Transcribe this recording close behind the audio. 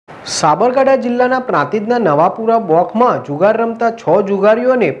સાબરકાંઠા જિલ્લાના પ્રાંતિજના નવાપુરા બ્લોકમાં જુગાર રમતા 6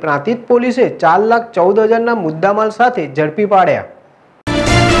 જુગારીઓને પ્રાંતિજ પોલીસે 4,14,000ના મુદ્દામાલ સાથે ઝડપી પાડ્યા।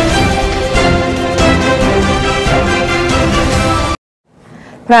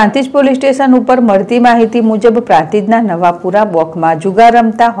 પ્રાંતિજ પોલીસ સ્ટેશન ઉપર મળતી માહિતી મુજબ પ્રાંતિજના નવાપુરા બ્લોકમાં જુગાર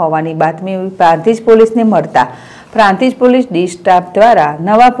રમતા હોવાની બાતમી પ્રાંતિજ પોલીસને મળતા પ્રાંતિજ પોલીસ ડી સ્ટાફ દ્વારા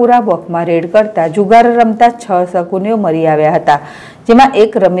નવાપુરા બ્લોકમાં રેડ કરતા જુગાર રમતા 6 શકુનીઓ મળી આવ્યા હતા, જેમાં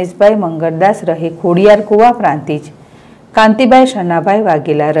એક રમેશભાઈ મંગળદાસ રહે ખોડિયાર કુવા પ્રાંતિજ, કાંતિભાઈ શનાભાઈ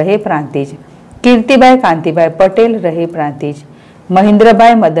વાઘેલા રહે પ્રાંતિજ, કીર્તિભાઈ કાંતિભાઈ પટેલ રહે પ્રાંતિજ,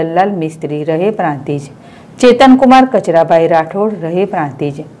 મહેન્દ્રભાઈ મદનલાલ મિસ્ત્રી રહે પ્રાંતિજ, ચેતનકુમાર કચરાભાઈ રાઠોડ રહે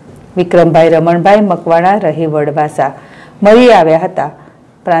પ્રાંતિજ, વિક્રમભાઈ રમણભાઈ મકવાણા રહે વડવાસા મળી આવ્યા હતા।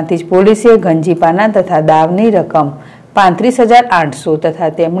 પ્રાંતિજ પોલીસે ગંજીપાના તથા દાવની રકમ 35,800 તથા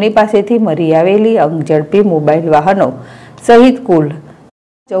તેમની પાસેથી મળી આવેલી અંગઝડપી મોબાઈલ વાહનો સહિત કુલ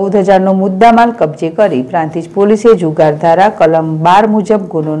 14,000નો મુદ્દામાલ કબજે કરી પ્રાંતિજ પોલીસે જુગાર ધારા કલમ 12 મુજબ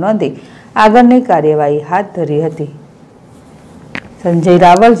ગુનો નોંધી આગળની કાર્યવાહી હાથ ધરી હતી। સંજય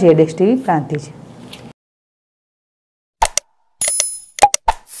રાવલ, ZSTV પ્રાંતિજ।